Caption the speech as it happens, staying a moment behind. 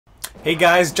Hey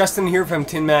guys, Justin here from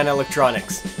Tinman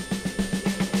Electronics.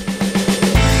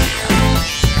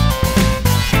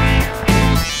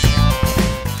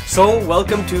 So,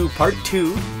 welcome to part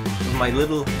 2 of my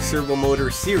little servo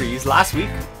motor series. Last week,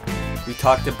 we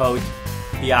talked about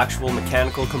the actual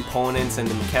mechanical components and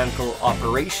the mechanical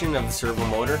operation of the servo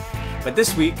motor. But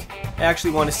this week, I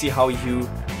actually want to see how you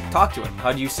talk to it.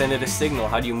 How do you send it a signal?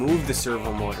 How do you move the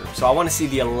servo motor? So I want to see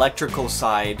the electrical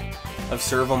side of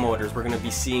servo motors. We're going to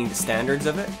be seeing the standards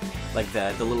of it, like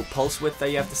the little pulse width that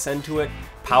you have to send to it,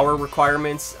 power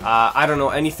requirements, I don't know,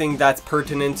 anything that's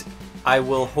pertinent I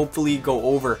will hopefully go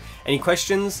over. Any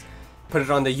questions, put it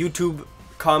on the YouTube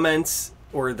comments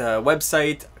or the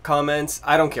website comments.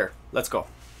 I don't care. Let's go.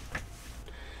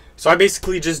 So I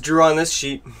basically just drew on this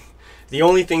sheet the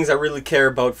only things I really care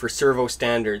about for servo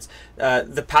standards.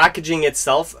 The packaging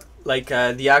itself, like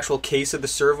the actual case of the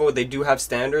servo, they do have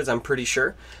standards, I'm pretty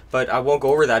sure, but I won't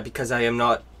go over that because I am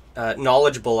not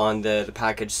knowledgeable on the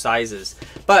package sizes.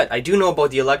 But I do know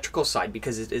about the electrical side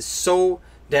because it is so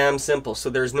damn simple, so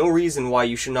there's no reason why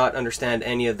you should not understand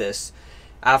any of this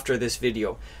after this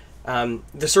video.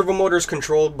 The servo motor is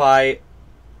controlled by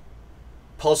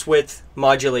pulse width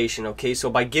modulation, okay? So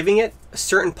by giving it a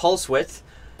certain pulse width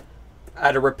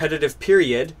at a repetitive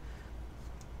period,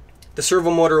 the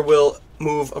servo motor will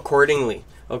move accordingly.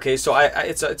 Okay, so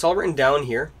it's all written down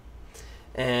here,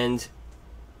 and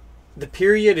the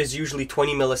period is usually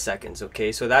 20 milliseconds.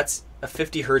 Okay, so that's a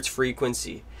 50 hertz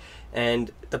frequency,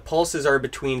 and the pulses are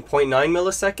between 0.9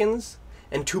 milliseconds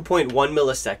and 2.1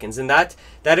 milliseconds, and that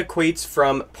equates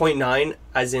from 0.9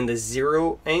 as in the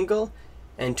zero angle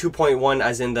and 2.1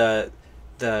 as in the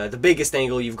biggest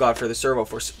angle you've got for the servo.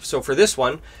 So for this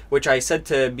one, which I said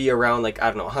to be around, like, I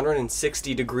don't know,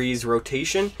 160 degrees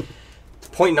rotation,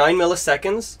 0.9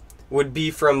 milliseconds would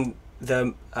be from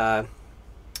the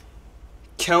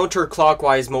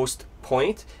counterclockwise most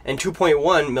point, and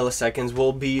 2.1 milliseconds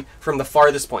will be from the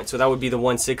farthest point, so that would be the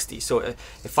 160. So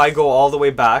if I go all the way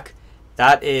back,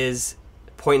 that is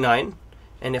 0.9,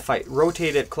 and if I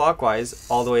rotate it clockwise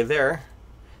all the way there,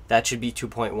 that should be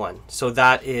 2.1. So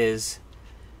that is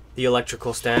the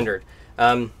electrical standard.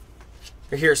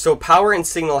 Here, so power and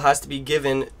signal has to be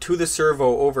given to the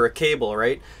servo over a cable,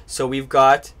 right? So we've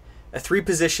got a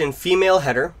 3-position female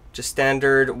header, just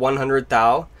standard 100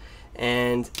 thou,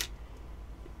 and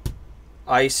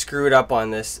I screwed up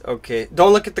on this. Okay,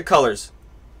 don't look at the colors,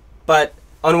 but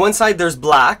on one side there's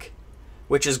black,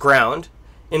 which is ground.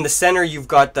 In the center you've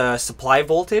got the supply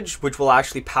voltage, which will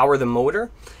actually power the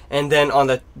motor, and then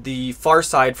on the far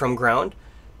side from ground,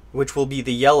 which will be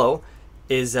the yellow,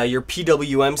 is your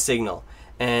PWM signal.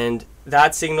 And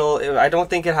that signal, I don't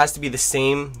think it has to be the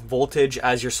same voltage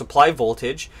as your supply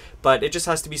voltage, but it just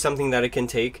has to be something that it can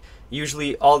take.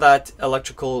 Usually all that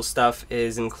electrical stuff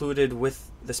is included with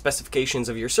the specifications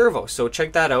of your servo, so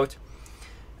check that out.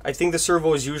 I think the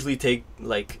servos usually take,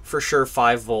 like, for sure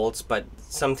 5 volts, but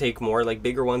some take more, like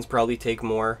bigger ones probably take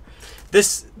more.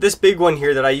 This big one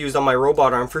here that I used on my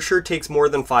robot arm for sure takes more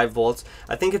than 5 volts.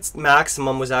 I think its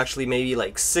maximum was actually maybe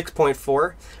like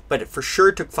 6.4, but it for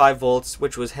sure took 5 volts,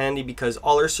 which was handy because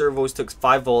all our servos took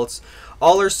 5 volts.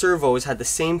 All our servos had the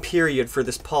same period for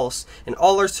this pulse, and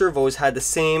all our servos had the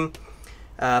same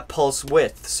pulse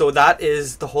width. So that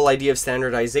is the whole idea of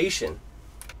standardization.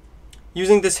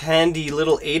 Using this handy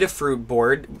little Adafruit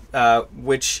board,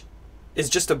 which is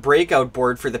just a breakout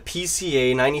board for the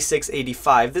PCA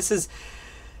 9685. This is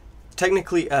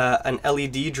technically an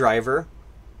LED driver,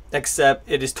 except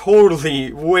it is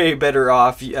totally way better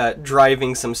off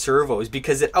driving some servos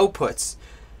because it outputs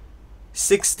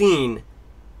 16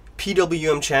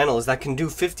 PWM channels that can do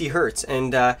 50 hertz.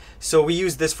 And so we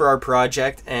used this for our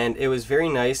project, and it was very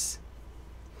nice.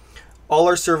 All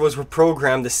our servos were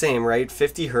programmed the same, right?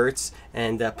 50 hertz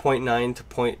and 0.9 to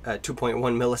 2.1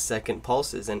 millisecond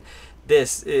pulses. And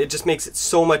it just makes it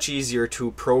so much easier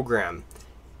to program.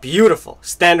 Beautiful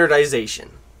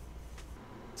standardization.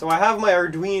 So I have my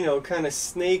Arduino kind of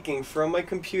snaking from my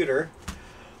computer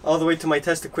all the way to my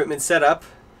test equipment setup.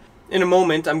 In a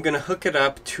moment, I'm going to hook it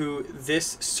up to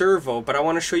this servo, but I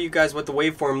want to show you guys what the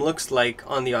waveform looks like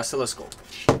on the oscilloscope.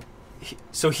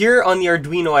 So here on the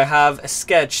Arduino, I have a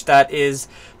sketch that is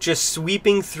just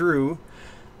sweeping through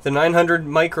the 900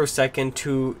 microsecond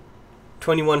to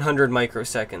 2100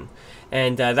 microsecond,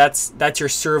 and that's your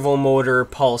servo motor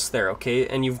pulse there. Okay,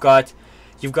 and you've got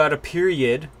a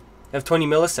period of 20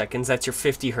 milliseconds. That's your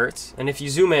 50 hertz. And if you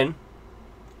zoom in,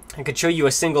 I could show you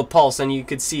a single pulse, and you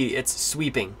could see it's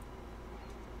sweeping.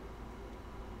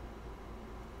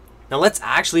 Now let's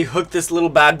actually hook this little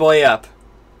bad boy up.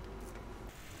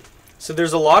 So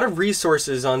there's a lot of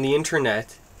resources on the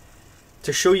internet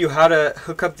to show you how to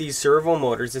hook up these servo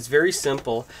motors. It's very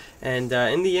simple, and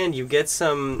in the end you get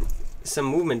some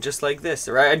movement just like this.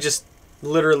 Right? I just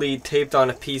literally taped on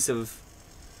a piece of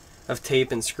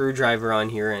tape and screwdriver on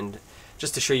here, and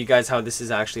just to show you guys how this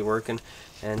is actually working.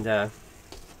 And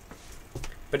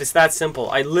but it's that simple.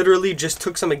 I literally just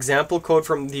took some example code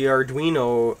from the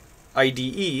Arduino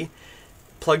IDE,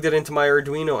 plugged it into my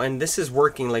Arduino, and this is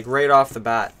working like right off the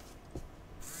bat.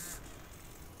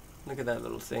 Look at that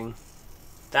little thing.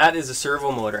 That is a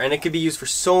servo motor, and it could be used for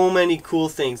so many cool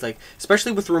things, like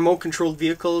especially with remote controlled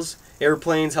vehicles,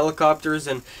 airplanes, helicopters,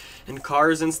 and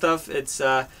cars and stuff. It's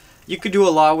you could do a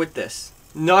lot with this,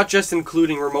 not just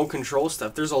including remote control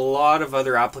stuff. There's a lot of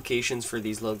other applications for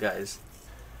these little guys.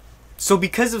 So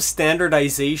because of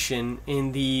standardization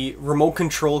in the remote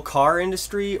control car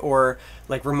industry, or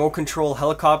like remote control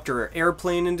helicopter or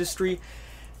airplane industry,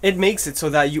 it makes it so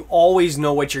that you always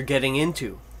know what you're getting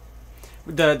into.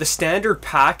 The standard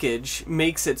package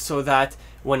makes it so that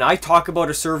when I talk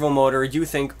about a servo motor, you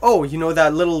think, oh, you know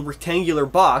that little rectangular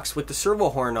box with the servo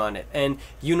horn on it, and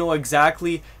you know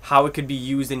exactly how it could be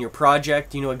used in your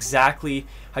project. You know exactly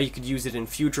how you could use it in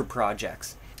future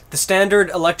projects. The standard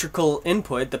electrical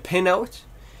input, the pinout,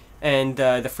 and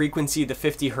the frequency, the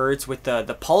 50 hertz with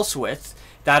the pulse width,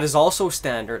 that is also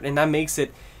standard, and that makes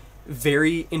it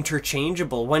very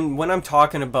interchangeable. When I'm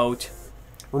talking about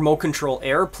remote control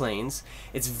airplanes,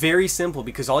 it's very simple,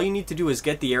 because all you need to do is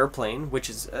get the airplane, which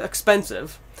is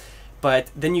expensive,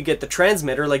 but then you get the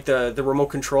transmitter, like the remote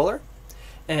controller,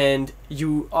 and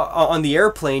you on the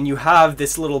airplane you have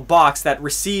this little box that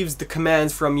receives the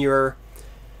commands from your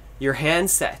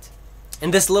handset,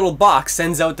 and this little box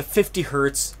sends out the 50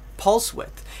 hertz pulse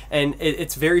width. And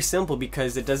it's very simple,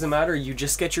 because it doesn't matter, you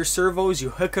just get your servos, you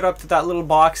hook it up to that little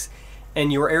box,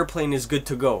 and your airplane is good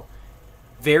to go.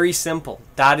 Very simple.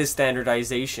 That is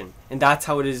standardization, and that's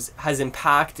how it has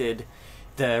impacted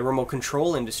the remote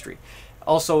control industry.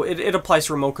 Also, it applies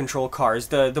to remote control cars,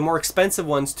 the more expensive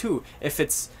ones too. If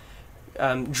it's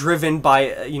driven by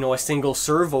a single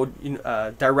servo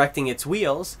directing its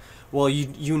wheels, well,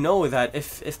 you know that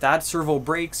if that servo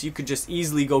breaks, you could just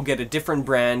easily go get a different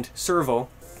brand servo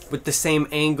with the same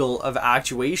angle of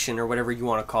actuation, or whatever you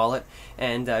want to call it,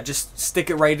 and just stick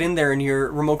it right in there, and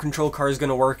your remote control car is going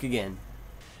to work again.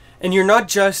 And you're not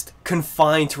just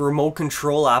confined to remote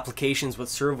control applications with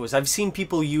servos. I've seen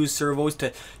people use servos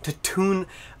to tune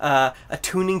a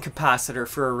tuning capacitor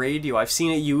for a radio. I've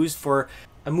seen it used for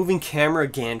a moving camera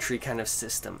gantry kind of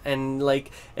system, and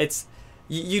like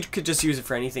you could just use it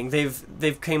for anything.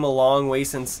 They've came a long way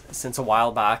since a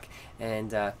while back,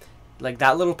 and like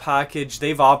that little package,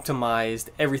 they've optimized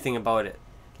everything about it.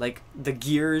 Like the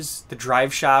gears, the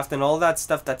drive shaft, and all that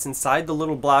stuff that's inside the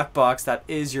little black box that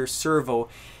is your servo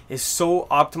is so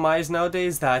optimized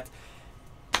nowadays that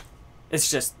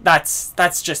it's just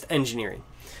that's just engineering.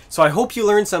 So I hope you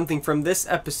learned something from this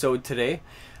episode today.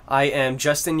 I am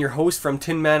Justin, your host from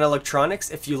Tinman Electronics.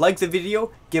 If you like the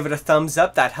video, give it a thumbs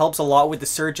up. That helps a lot with the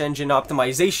search engine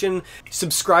optimization.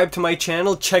 Subscribe to my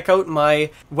channel. Check out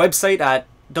my website at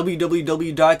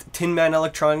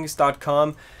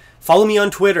www.tinmanelectronics.com. Follow me on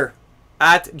Twitter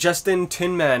at Justin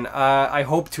Tinman. I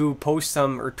hope to post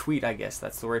some, or tweet, I guess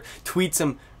that's the word, tweet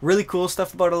some really cool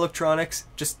stuff about electronics.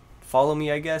 Just follow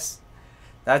me, I guess.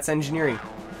 That's engineering,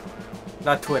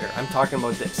 not Twitter. I'm talking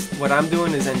about this. What I'm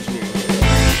doing is engineering.